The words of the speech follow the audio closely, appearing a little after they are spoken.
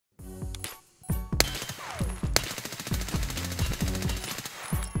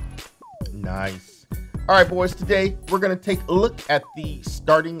Nice. All right, boys, today we're going to take a look at the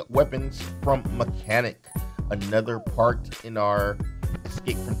starting weapons from Mechanic, another part in our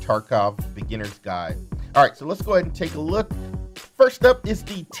Escape from Tarkov beginner's guide. All right, so let's go ahead and take a look. First up is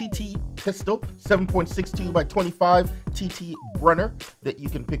the TT pistol, 7.62 by 25 TT Brunner that you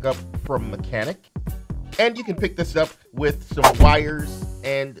can pick up from Mechanic. And you can pick this up with some wires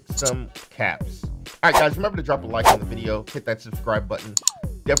and some caps. All right, guys, remember to drop a like on the video, hit that subscribe button.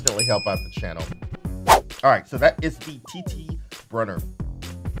 Definitely help out the channel. All right, so that is the TT Brunner.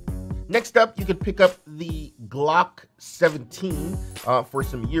 Next up, you can pick up the Glock 17 for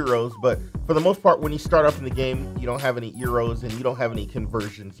some euros, but for the most part, when you start off in the game, you don't have any euros and you don't have any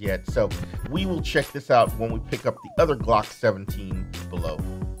conversions yet. So we will check this out when we pick up the other Glock 17 below.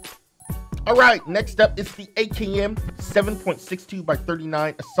 All right, next up is the AKM 7.62 by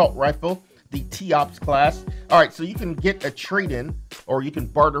 39 assault rifle, the T-Ops class. All right, so you can get a trade-in or you can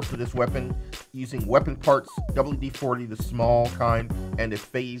barter for this weapon using weapon parts, WD-40, the small kind, and a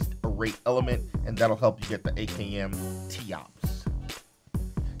phased array element, and that'll help you get the AKM T-Ops.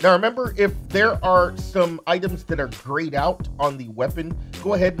 Now remember, if there are some items that are grayed out on the weapon,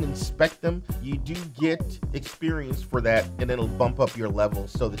 go ahead and inspect them. You do get experience for that, and it'll bump up your level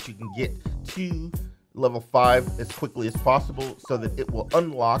so that you can get to level 5 as quickly as possible so that it will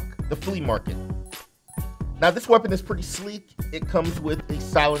unlock the flea market. Now this weapon is pretty sleek. It comes with a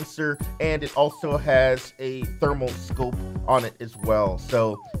silencer and it also has a thermal scope on it as well.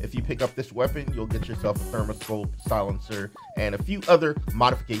 So if you pick up this weapon, you'll get yourself a thermoscope, silencer, and a few other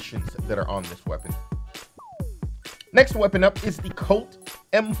modifications that are on this weapon. Next weapon up is the Colt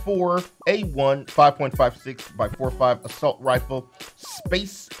M4A1 5.56 by 45 assault rifle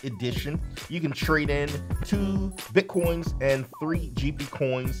space edition. You can trade in 2 Bitcoins and 3 GP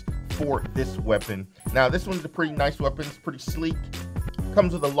coins for this weapon. Now this one's a pretty nice weapon. It's pretty sleek.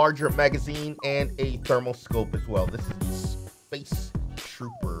 Comes with a larger magazine and a thermal scope as well. This is the Space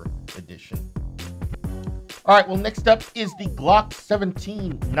Trooper edition. All right, well, next up is the Glock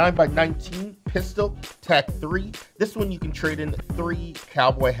 17 9x19 pistol, TAC 3. This one you can trade in 3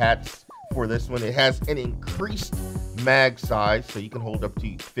 cowboy hats for this one. It has an increased mag size, so you can hold up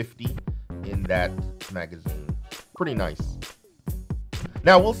to 50 in that magazine. Pretty nice.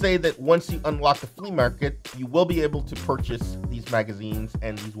 Now, we'll say that once you unlock the flea market, you will be able to purchase these magazines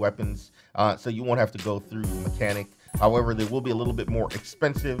and these weapons, so you won't have to go through Mechanic. However, they will be a little bit more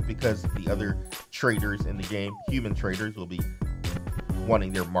expensive because the other traders in the game, human traders, will be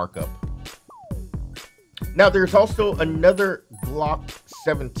wanting their markup. Now, there's also another Glock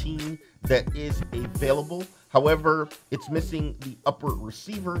 17 that is available. However, it's missing the upper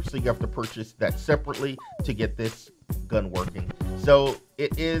receiver, so you have to purchase that separately to get this gun working. So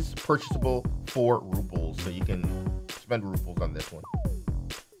it is purchasable for rubles, so you can spend rubles on this one.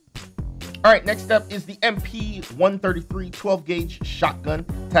 All right, next up is the MP133 12 gauge shotgun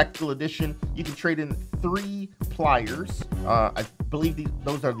tactical edition. You can trade in 3 pliers. I believe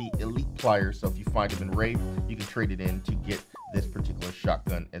those are the elite pliers, so if you find them in raid, you can trade it in to get this particular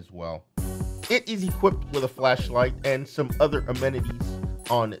shotgun as well. It is equipped with a flashlight and some other amenities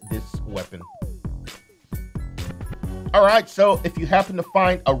on this weapon. All right, so if you happen to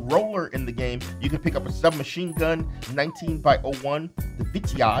find a roller in the game, you can pick up a submachine gun 19x01, the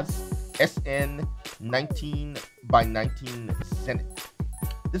Vitiaz SN 19x19 Senate.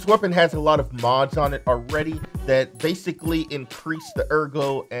 This weapon has a lot of mods on it already that basically increase the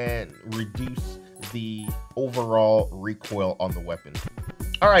ergo and reduce the overall recoil on the weapon.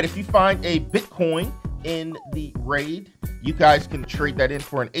 All right, if you find a Bitcoin in the raid, you guys can trade that in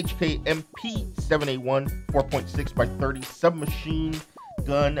for an HKMP 7A1 4.6 by 30 submachine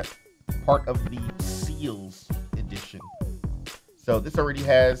gun, part of the Seals edition. So this already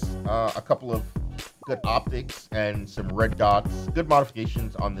has a couple of good optics and some red dots, good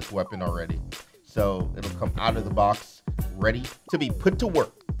modifications on this weapon already. So it'll come out of the box ready to be put to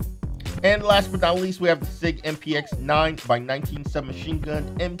work. And last but not least, we have the SIG MPX 9x19 submachine gun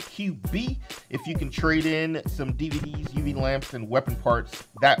MQB. If you can trade in some DVDs, UV lamps, and weapon parts,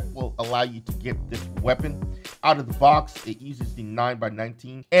 that will allow you to get this weapon out of the box. It uses the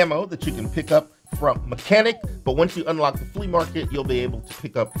 9x19 ammo that you can pick up from Mechanic, but once you unlock the flea market, you'll be able to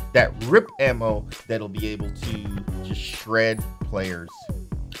pick up that RIP ammo that'll be able to just shred players.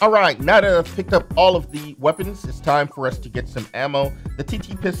 All right, now that I've picked up all of the weapons, it's time for us to get some ammo. The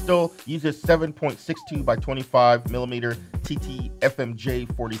TT pistol uses 7.62 by 25 millimeter TT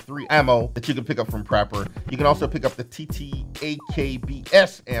FMJ 43 ammo that you can pick up from Prapor. You can also pick up the TT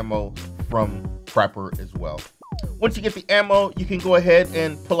AKBS ammo from Prapor as well. Once you get the ammo, you can go ahead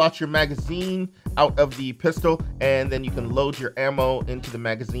and pull out your magazine out of the pistol, and then you can load your ammo into the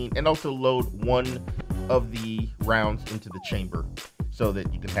magazine and also load one of the rounds into the chamber so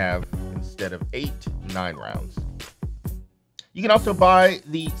that you can have, instead of 8, 9 rounds. You can also buy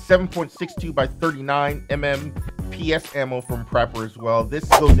the 7.62 by 39 PS ammo from Prapor as well. This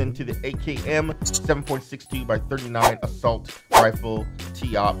goes into the AKM 7.62 by 39 assault rifle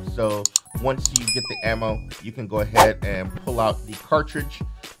T-op. So once you get the ammo, you can go ahead and pull out the cartridge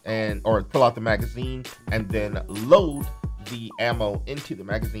or pull out the magazine and then load the ammo into the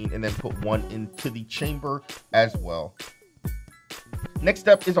magazine and then put one into the chamber as well. Next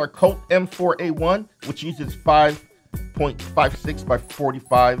up is our Colt M4A1, which uses 5.56 by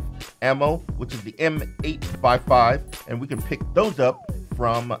 45 ammo, which is the M855, and we can pick those up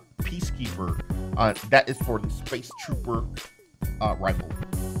from Peacekeeper. That is for the Space Trooper rifle.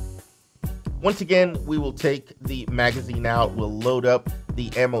 Once again, we will take the magazine out, we'll load up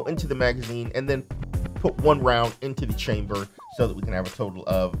the ammo into the magazine, and then put one round into the chamber so that we can have a total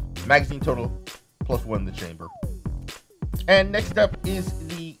of magazine total plus one in the chamber. And next up is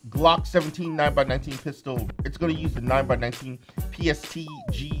the Glock 17 9x19 pistol. It's going to use the 9x19 PST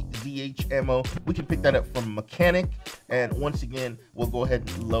GZH ammo. We can pick that up from Mechanic, and once again, we'll go ahead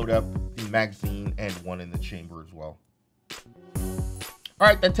and load up the magazine and one in the chamber as well. All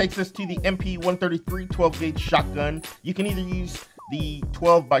right, that takes us to the MP133 12-gauge shotgun. You can either use the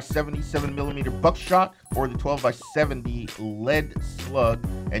 12x70 7mm buckshot or the 12x70 lead slug,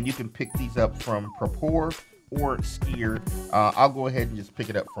 and you can pick these up from Prapor or Skier. I'll go ahead and just pick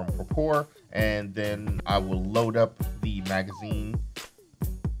it up from Prapor, and then I will load up the magazine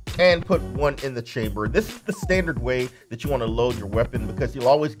and put one in the chamber. This is the standard way that you want to load your weapon because you'll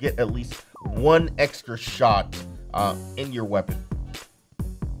always get at least one extra shot in your weapon.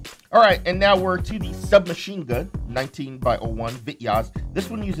 All right, and now we're to the submachine gun, 19x01 Vityaz. This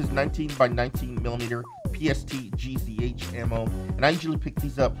one uses 19x19mm PST GZH ammo, and I usually pick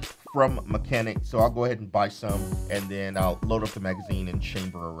these up from Mechanic, so I'll go ahead and buy some, and then I'll load up the magazine and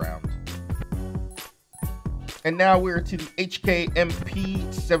chamber around. And now we're to the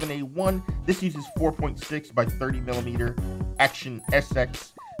HK-MP7A1. This uses 4.6 by 30mm Action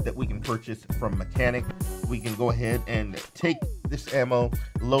SX that we can purchase from Mechanic. We can go ahead and take this ammo,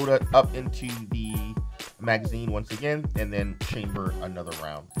 load it up into the magazine once again, and then chamber another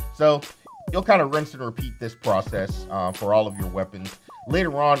round. So you'll kind of rinse and repeat this process for all of your weapons.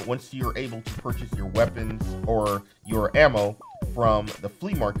 Later on, once you're able to purchase your weapons or your ammo from the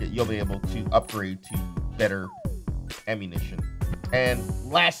flea market, you'll be able to upgrade to better ammunition. And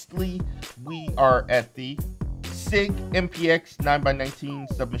lastly, we are at the SIG MPX 9x19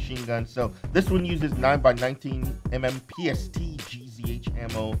 submachine gun. So this one uses 9x19mm PST GZH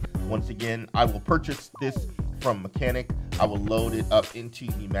ammo. Once again, I will purchase this from Mechanic. I will load it up into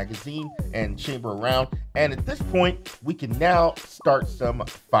the magazine and chamber around. And at this point, we can now start some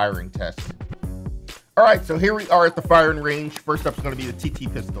firing tests. All right, so here we are at the firing range. First up is going to be the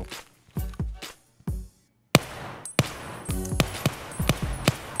TT pistol.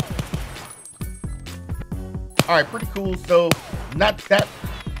 All right, pretty cool. So not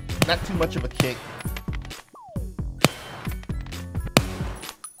too much of a kick.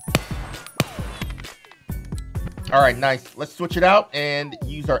 All right, nice. Let's switch it out and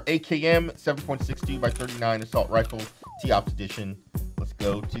use our AKM 7.62 by 39 assault rifle T-Ops edition. Let's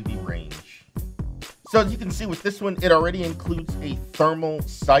go to the range. So as you can see with this one, it already includes a thermal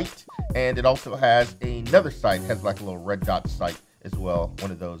sight, and it also has another sight. It has like a little red dot sight as well,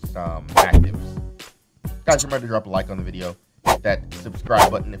 one of those actives. Guys, remember to drop a like on the video, hit that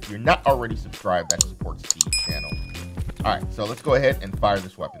subscribe button if you're not already subscribed. That supports the channel. All right, so let's go ahead and fire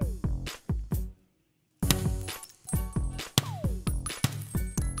this weapon.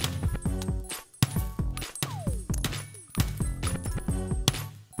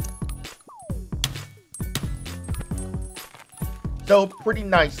 So pretty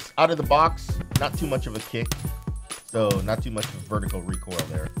nice out of the box, not too much of a kick, so not too much of a vertical recoil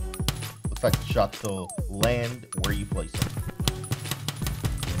there. Looks like the shots will land where you place them.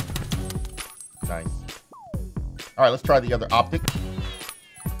 Nice. All right, let's try the other optic.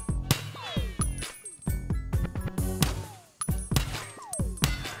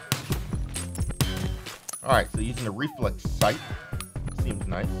 All right, so using the reflex sight, seems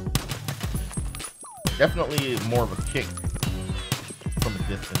nice. Definitely more of a kick from a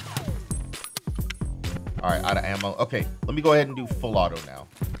distance. All right, out of ammo. Okay, let me go ahead and do full auto now.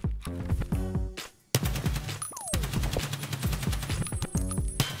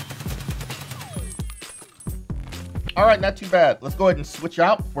 All right, not too bad. Let's go ahead and switch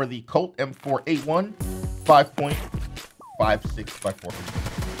out for the Colt M4A1 5.56 by 4.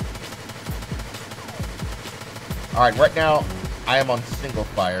 All right, right now I am on single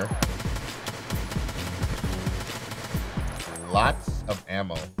fire. Lots of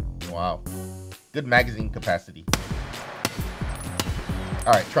ammo. Wow. Good magazine capacity.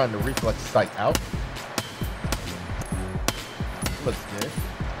 All right, trying to reflex sight out. Looks good.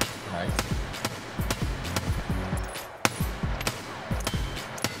 Nice.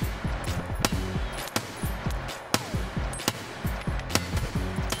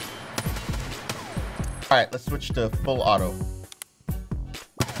 All right, let's switch to full auto.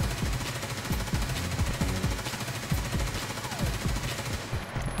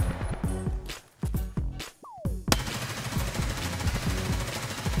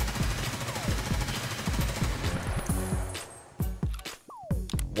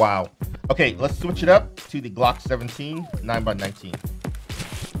 Wow. Okay, let's switch it up to the Glock 17 9x19.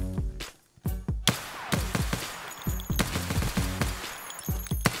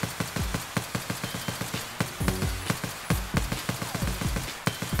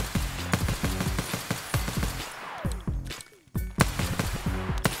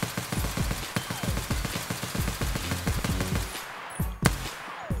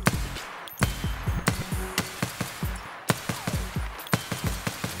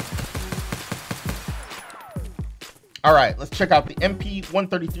 All right, let's check out the MP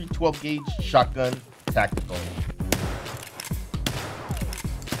 133 12 gauge shotgun tactical.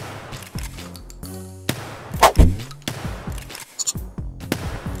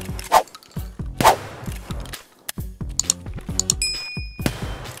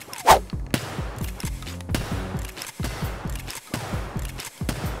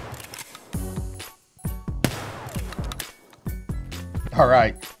 All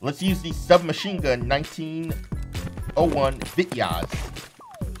right, let's use the submachine gun 1901 Vityaz.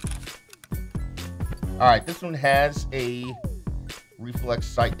 All right, this one has a reflex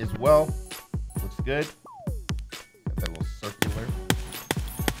sight as well. Looks good. Got that little circular.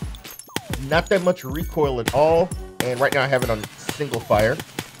 Not that much recoil at all. And right now I have it on single fire.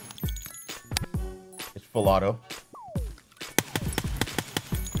 It's full auto.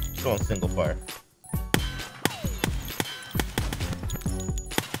 Let's go on single fire.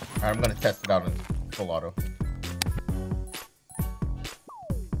 All right, I'm gonna test it out in full auto.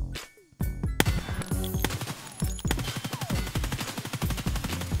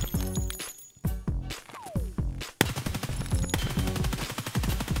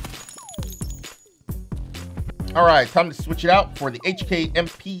 All right, time to switch it out for the HK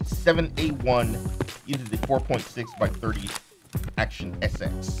MP7A1 using the 4.6 by 30 Action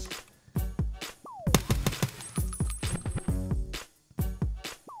SX.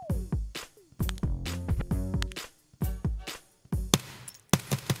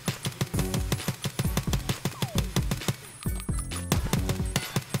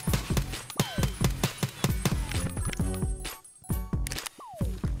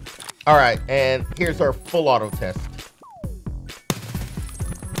 All right, and here's our full auto test.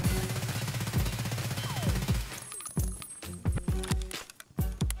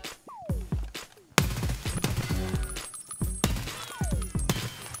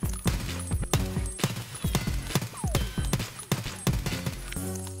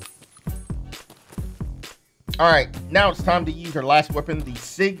 All right, now it's time to use our last weapon, the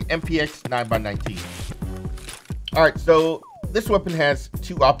SIG MPX 9x19. All right, so this weapon has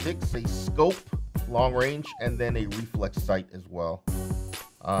two optics, a scope, long range, and then a reflex sight as well.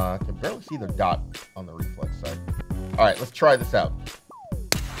 I can barely see the dot on the reflex sight. All right, let's try this out.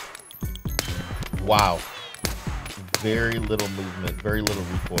 Wow. Very little movement, very little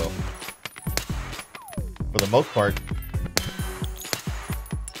recoil. For the most part,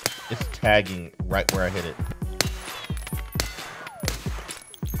 it's tagging right where I hit it.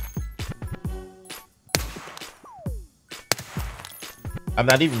 I'm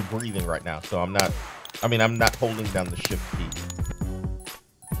not even breathing right now, so I'm not holding down the shift key.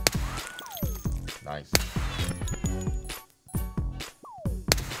 Nice.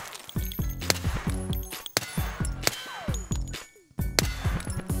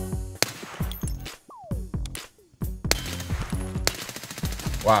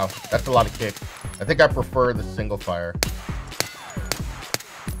 Wow, that's a lot of kick. I think I prefer the single fire.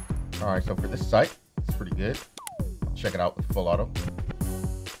 All right, so for this sight, it's pretty good. I'll check it out with full auto.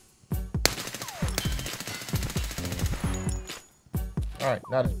 All right,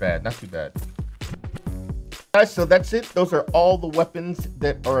 not as bad, not too bad. Guys, so that's it. Those are all the weapons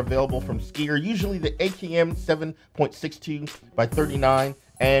that are available from Skier. Usually the AKM 7.62 by 39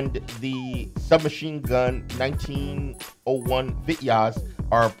 and the submachine gun 1901 Vityaz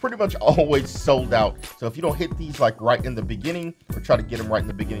are pretty much always sold out. So if you don't hit these like right in the beginning, or try to get them right in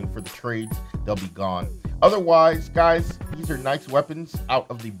the beginning for the trades, they'll be gone. Otherwise, guys, these are nice weapons out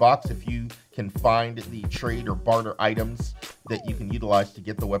of the box if you can find the trade or barter items that you can utilize to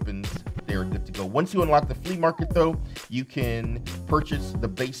get the weapons. They're good to go. Once you unlock the flea market, though, you can purchase the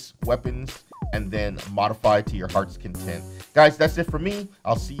base weapons and then modify to your heart's content. Guys, that's it for me.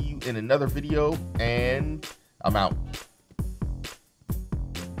 I'll see you in another video, and I'm out.